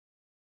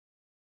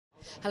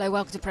Hello,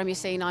 welcome to Premier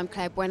Scene. I'm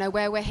Claire Bueno,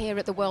 where we're here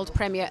at the world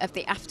premiere of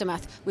The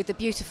Aftermath with the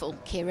beautiful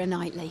Keira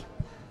Knightley.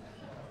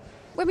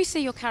 When we see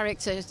your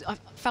character, I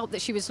felt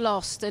that she was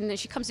lost, and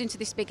she comes into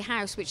this big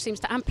house, which seems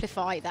to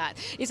amplify that.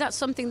 Is that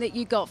something that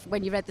you got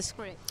when you read the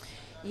script?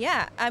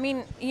 Yeah, I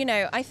mean,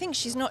 I think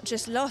she's not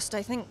just lost.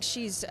 I think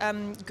she's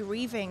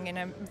grieving in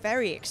a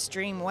very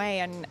extreme way,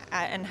 and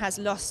has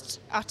lost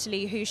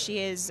utterly who she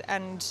is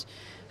and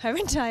her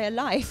entire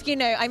life.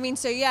 I mean,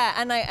 so yeah,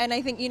 and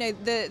I think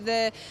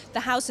the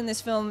house in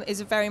this film is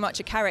very much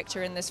a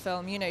character in this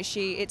film.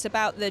 It's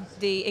about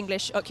the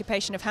English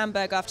occupation of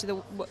Hamburg after the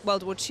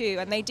World War II,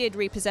 and they did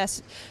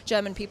repossess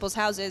German people's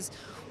houses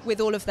with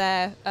all of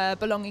their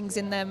belongings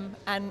in them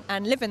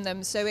and live in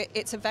them. So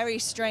it's a very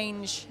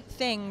strange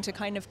thing to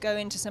kind of go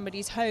into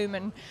somebody's home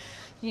and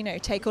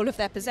take all of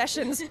their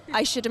possessions,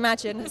 I should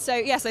imagine. So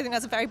yes, I think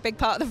that's a very big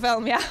part of the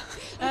film. Yeah.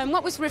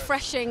 What was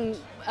refreshing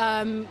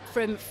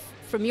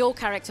from your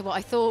character, what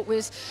I thought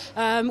was,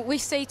 we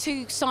see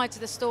two sides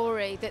of the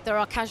story, that there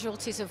are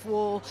casualties of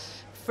war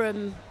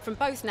from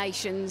both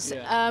nations.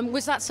 Yeah.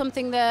 Was that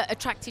something that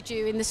attracted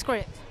you in the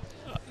script?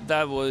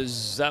 That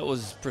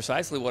was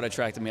precisely what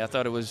attracted me. I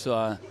thought it was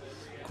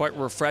quite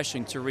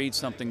refreshing to read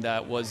something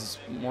that was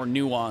more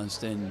nuanced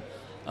than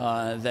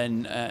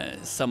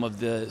some of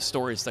the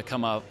stories that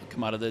come out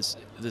of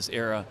this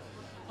era.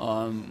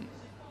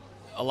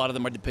 A lot of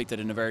them are depicted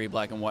in a very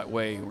black and white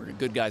way, where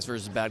good guys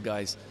versus bad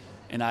guys.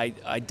 And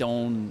I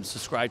don't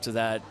subscribe to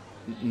that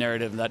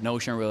narrative, that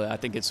notion, really. I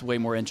think it's way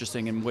more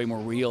interesting and way more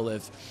real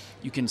if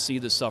you can see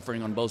the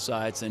suffering on both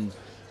sides, and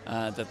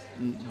that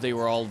they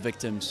were all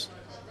victims.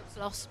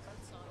 Loss.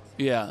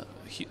 Yeah,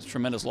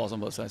 tremendous loss on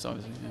both sides,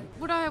 obviously. Yeah.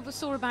 What I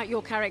saw about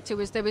your character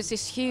was there was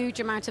this huge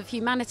amount of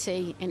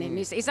humanity in him.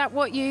 Is that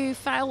what you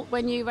felt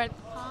when you read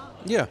the part?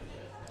 Yeah,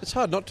 it's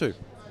hard not to.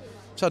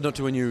 It's hard not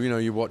to when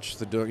you watch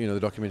the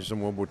documentaries on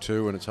World War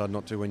II, and it's hard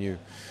not to when you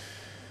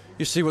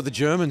see what the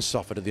Germans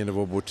suffered at the end of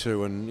World War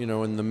II, and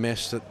and the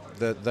mess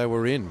that they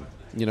were in,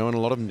 and a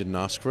lot of them didn't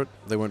ask for it.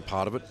 They weren't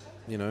part of it.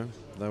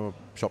 They were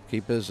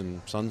shopkeepers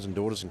and sons and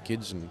daughters and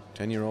kids and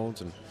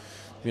 10-year-olds, and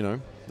they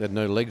had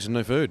no legs and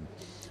no food.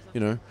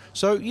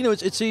 So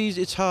it's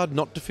easy. It's hard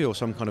not to feel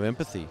some kind of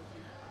empathy.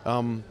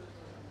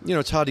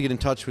 It's hard to get in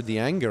touch with the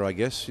anger, I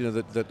guess.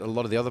 That a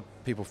lot of the other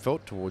people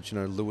felt towards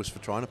Lewis for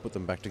trying to put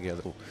them back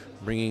together,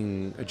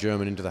 bringing a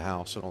German into the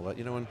house and all that.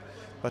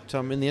 But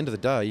in the end of the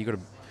day,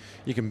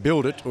 you can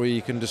build it or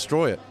you can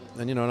destroy it.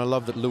 And and I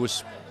love that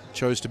Lewis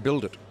chose to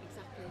build it.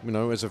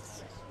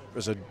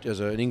 As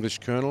an English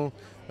colonel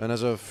and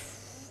as a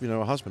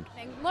husband.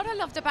 What I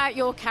loved about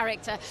your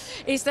character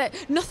is that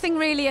nothing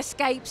really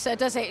escapes her,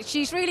 does it?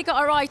 She's really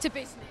got her eye to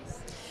business.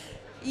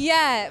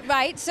 Yeah,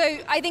 right. So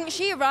I think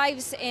she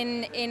arrives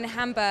in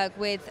Hamburg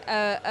with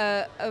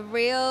a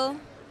real...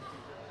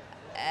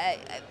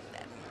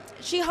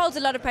 she holds a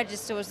lot of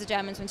prejudice towards the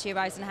Germans when she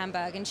arrives in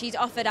Hamburg, and she's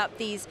offered up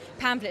these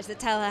pamphlets that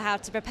tell her how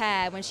to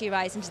prepare when she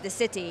arrives into the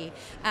city.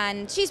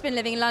 And she's been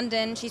living in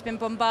London, she's been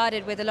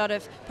bombarded with a lot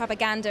of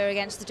propaganda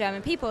against the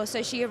German people,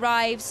 so she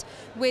arrives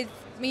with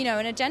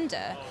an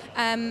agenda.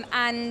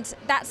 And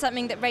that's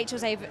something that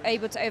Rachel's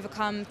able to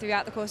overcome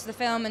throughout the course of the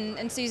film,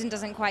 and Susan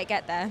doesn't quite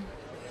get there.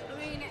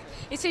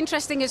 It's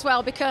interesting as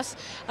well because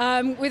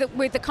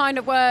with the kind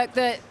of work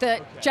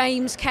that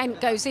James Kent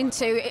goes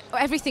into,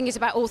 everything is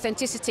about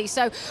authenticity.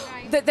 So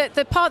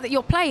the part that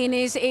you're playing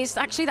is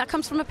actually that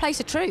comes from a place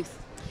of truth.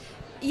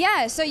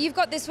 Yeah, so you've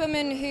got this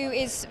woman who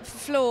is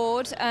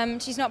flawed.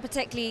 She's not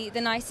particularly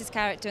the nicest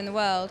character in the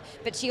world,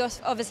 but she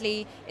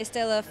obviously is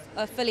still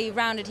a fully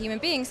rounded human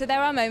being. So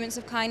there are moments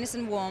of kindness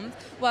and warmth,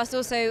 whilst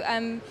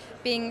also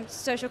being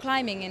social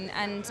climbing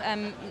and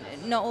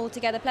not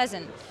altogether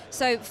pleasant.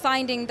 So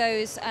finding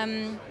those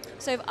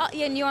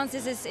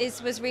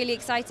nuances was really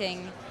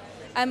exciting.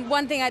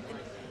 One thing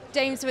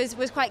James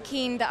was quite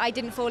keen that I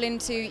didn't fall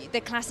into the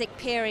classic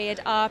period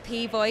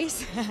RP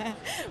voice,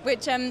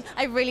 which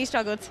I really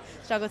struggled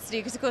to do,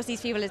 because of course these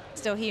people are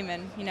still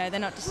human, they're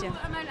not just...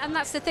 And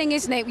that's the thing,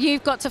 isn't it?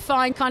 You've got to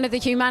find kind of the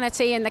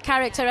humanity in the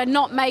character and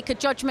not make a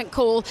judgment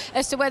call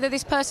as to whether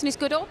this person is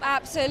good or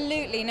bad.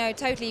 Absolutely, no,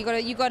 totally.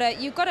 You've got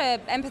to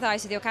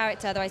empathise with your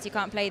character, otherwise you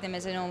can't play them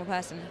as a normal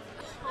person.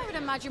 I would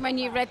imagine when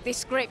you read this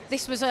script,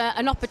 this was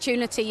an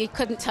opportunity you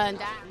couldn't turn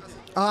down.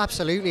 Oh,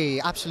 absolutely,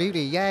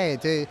 yeah.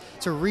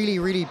 It's a really,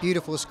 really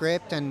beautiful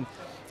script and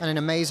an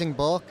amazing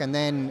book, and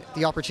then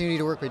the opportunity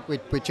to work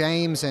with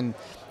James and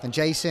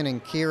Jason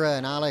and Keira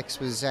and Alex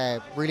was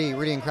really,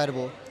 really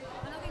incredible.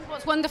 And I think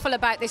what's wonderful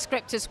about this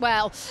script as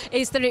well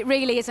is that it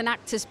really is an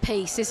actor's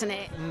piece, isn't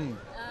it?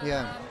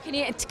 Yeah.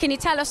 Can you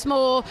tell us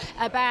more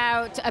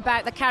about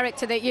the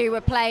character that you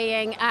were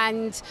playing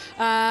and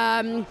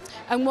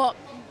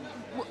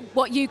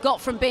what you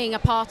got from being a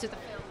part of the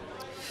film?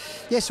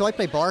 Yeah, so I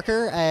play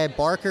Barker.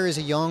 Barker is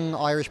a young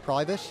Irish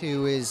private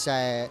who is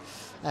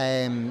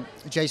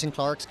Jason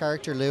Clarke's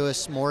character,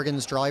 Lewis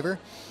Morgan's driver.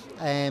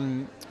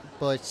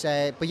 But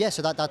yeah,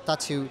 so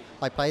that's who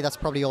I play. That's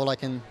probably all I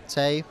can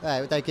say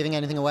without giving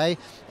anything away.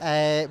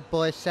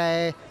 But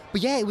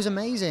yeah, it was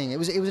amazing. It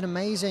was an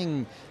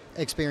amazing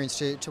experience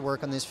to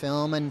work on this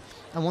film, and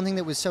one thing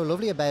that was so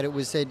lovely about it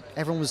was that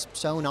everyone was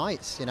so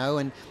nice, you know,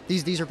 and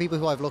these are people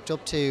who I've looked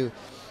up to,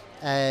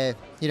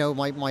 you know,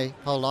 my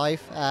whole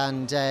life,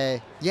 and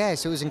yeah,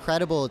 so it was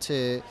incredible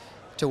to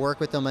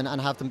work with them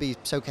and have them be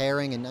so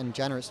caring and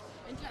generous.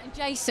 And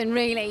Jason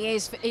really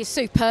is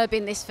superb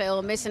in this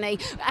film, isn't he?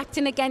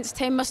 Acting against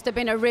him must have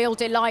been a real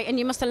delight, and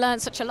you must have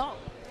learned such a lot.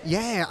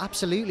 Yeah,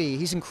 absolutely.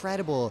 He's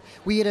incredible.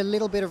 We had a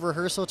little bit of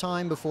rehearsal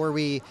time before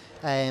we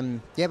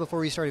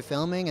started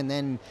filming, and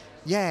then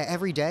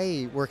every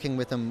day working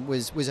with him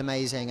was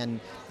amazing. And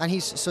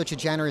he's such a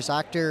generous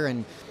actor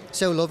and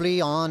so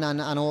lovely on and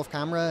off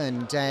camera.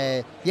 And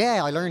I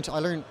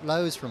learned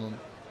loads from him.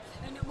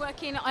 And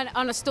working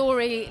on a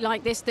story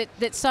like this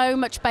that's so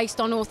much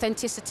based on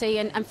authenticity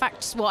and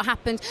facts, what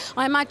happened,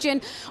 I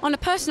imagine on a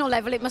personal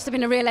level it must have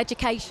been a real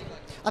education.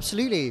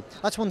 Absolutely.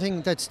 That's one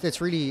thing that's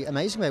really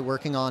amazing about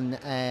working on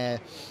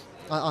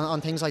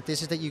things like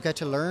this, is that you get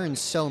to learn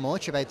so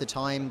much about the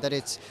time that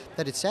it's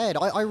said.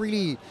 I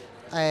really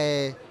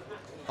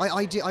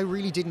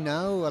didn't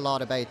know a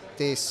lot about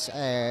this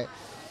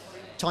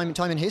time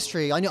in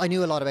history. I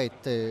knew a lot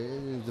about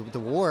the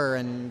war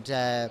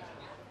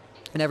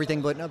and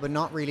everything, but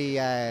not really,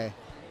 not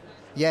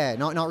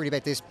really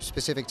about this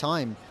specific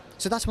time.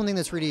 So that's one thing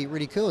that's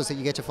really cool, is that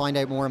you get to find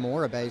out more and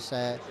more about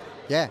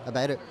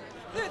it.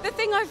 The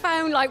thing I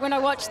found, like when I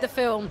watched the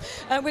film,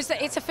 was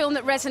that it's a film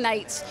that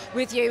resonates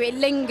with you. It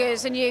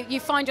lingers, and you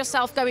find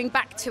yourself going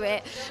back to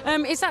it.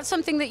 Is that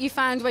something that you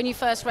found when you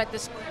first read the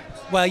script?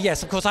 Well,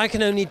 yes, of course, I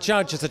can only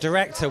judge as a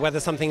director whether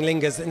something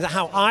lingers and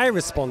how I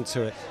respond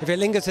to it. If it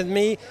lingers with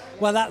me,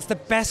 well, that's the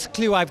best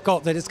clue I've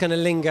got that it's going to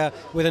linger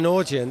with an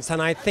audience.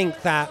 And I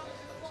think that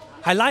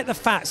I like the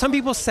fact, some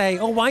people say,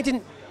 oh, why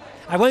didn't,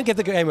 I won't give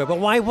the game away, but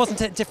why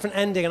wasn't it a different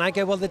ending? And I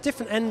go, well, the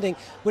different ending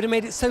would have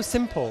made it so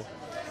simple.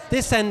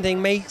 This ending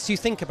makes you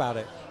think about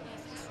it.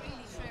 It's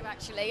really true,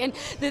 actually. And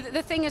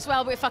the thing as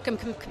well, if I can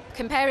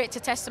compare it to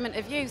Testament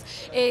of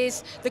Youth,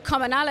 is the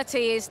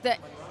commonality is that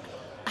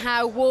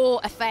how war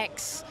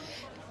affects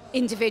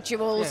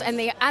individuals,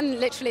 yes. and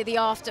literally the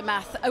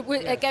aftermath.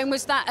 Again,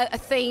 was that a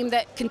theme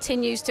that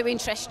continues to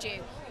interest you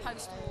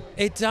post-war?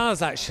 It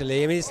does,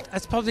 actually. I mean,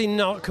 it's probably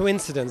not a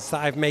coincidence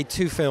that I've made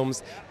two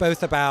films,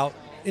 both about,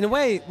 in a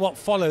way, what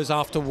follows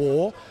after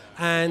war,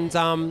 and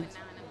I'm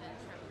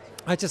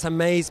just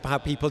amazed by how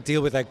people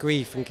deal with their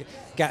grief and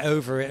get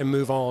over it and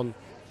move on.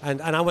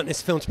 And I want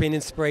this film to be an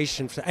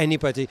inspiration for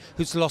anybody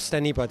who's lost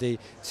anybody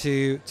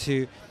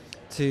to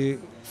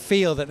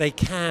feel that they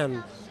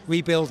can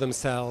rebuild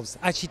themselves.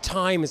 Actually,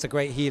 time is a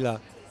great healer.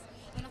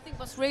 And I think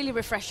what's really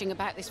refreshing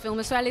about this film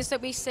as well is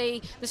that we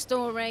see the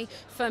story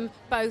from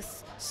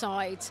both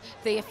sides,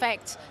 the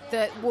effect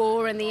that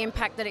war and the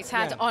impact that it's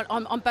had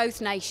on both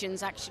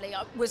nations, actually.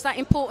 Was that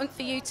important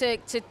for you to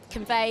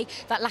convey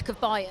that lack of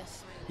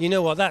bias? You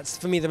know what, that's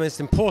for me the most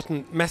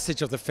important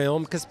message of the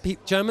film, because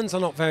Germans are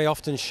not very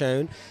often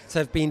shown to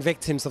have been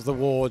victims of the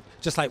war,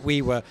 just like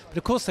we were. But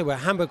of course they were.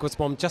 Hamburg was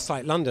bombed just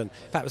like London.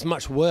 In fact, it was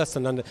much worse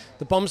than London.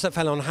 The bombs that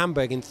fell on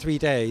Hamburg in 3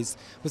 days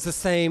was the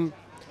same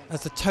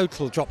as the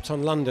total dropped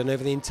on London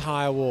over the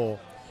entire war.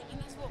 And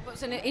that's what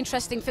was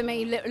interesting for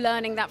me,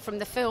 learning that from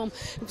the film.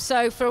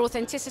 So for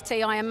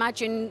authenticity, I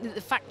imagine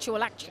the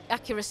factual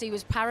accuracy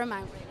was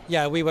paramount.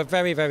 Yeah, we were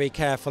very, very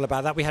careful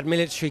about that. We had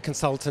military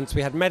consultants,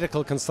 we had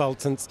medical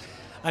consultants.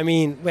 I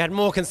mean, we had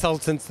more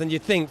consultants than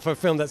you'd think for a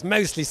film that's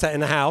mostly set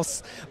in a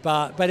house.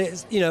 But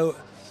it's, you know,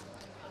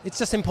 it's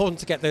just important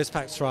to get those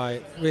facts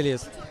right. It really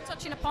is.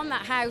 Touching upon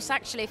that house,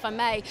 actually, if I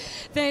may,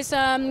 there's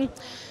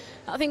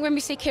I think when we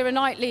see Keira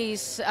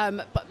Knightley's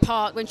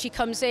part, when she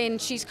comes in,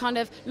 she's kind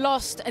of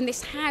lost, and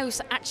this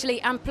house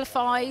actually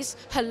amplifies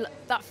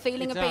that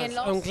feeling of being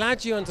lost. I'm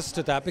glad you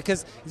understood that,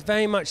 because it's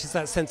very much is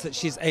that sense that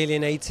she's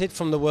alienated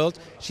from the world.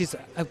 She's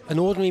an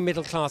ordinary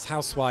middle-class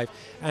housewife,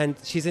 and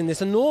she's in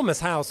this enormous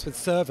house with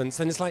servants,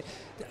 and it's like,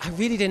 I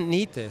really didn't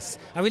need this.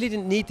 I really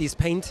didn't need these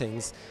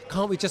paintings.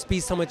 Can't we just be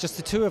somewhere just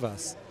the two of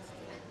us?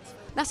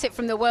 That's it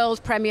from the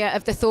world premiere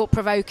of the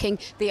thought-provoking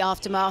The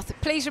Aftermath.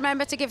 Please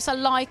remember to give us a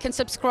like and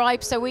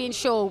subscribe so we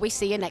ensure we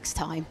see you next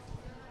time.